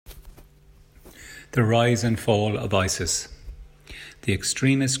The rise and fall of ISIS. The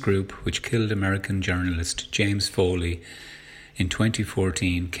extremist group which killed American journalist James Foley in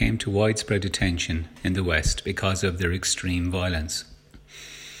 2014 came to widespread attention in the West because of their extreme violence.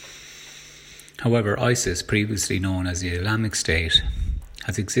 However, ISIS, previously known as the Islamic State,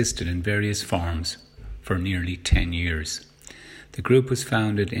 has existed in various forms for nearly 10 years. The group was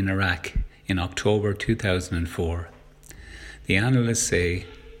founded in Iraq in October 2004. The analysts say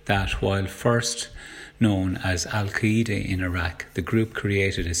that while first known as Al-Qaeda in Iraq, the group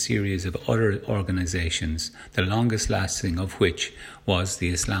created a series of other organizations, the longest lasting of which was the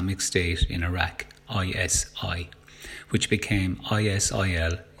Islamic State in Iraq, ISI, which became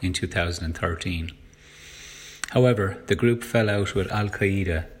ISIL in 2013. However, the group fell out with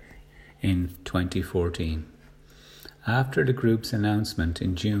Al-Qaeda in 2014. After the group's announcement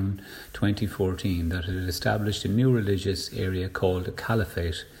in June 2014 that it had established a new religious area called the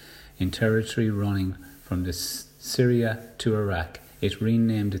Caliphate in territory running from Syria to Iraq, it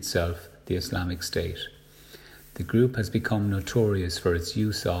renamed itself the Islamic State. The group has become notorious for its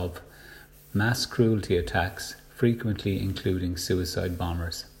use of mass cruelty attacks, frequently including suicide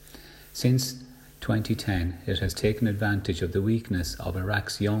bombers. Since 2010, it has taken advantage of the weakness of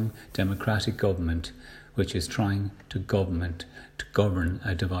Iraq's young democratic government, which is trying to govern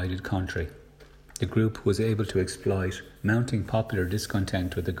a divided country. The group was able to exploit mounting popular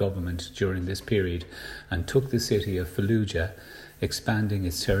discontent with the government during this period and took the city of Fallujah, expanding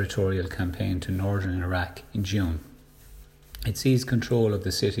its territorial campaign to northern Iraq in June. It seized control of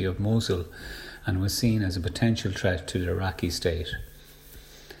the city of Mosul and was seen as a potential threat to the Iraqi state.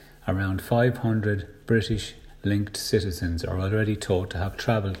 Around 500 British-linked citizens are already thought to have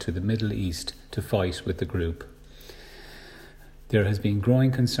travelled to the Middle East to fight with the group. There has been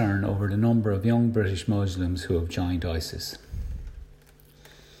growing concern over the number of young British Muslims who have joined ISIS.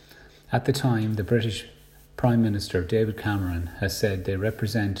 At the time, the British Prime Minister David Cameron has said they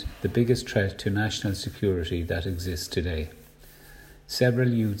represent the biggest threat to national security that exists today. Several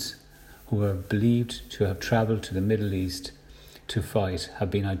youths who are believed to have travelled to the Middle East to fight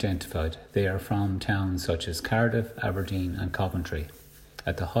have been identified. They are from towns such as Cardiff, Aberdeen and Coventry.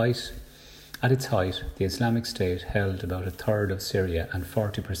 At its height, the Islamic State held about a third of Syria and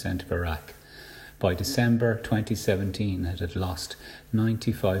 40% of Iraq. By December 2017, it had lost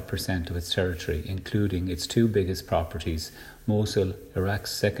 95% of its territory, including its two biggest properties, Mosul,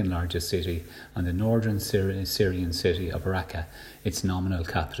 Iraq's second largest city, and the northern Syrian city of Raqqa, its nominal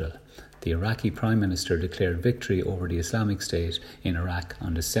capital. The Iraqi Prime Minister declared victory over the Islamic State in Iraq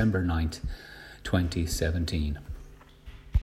on December 9, 2017.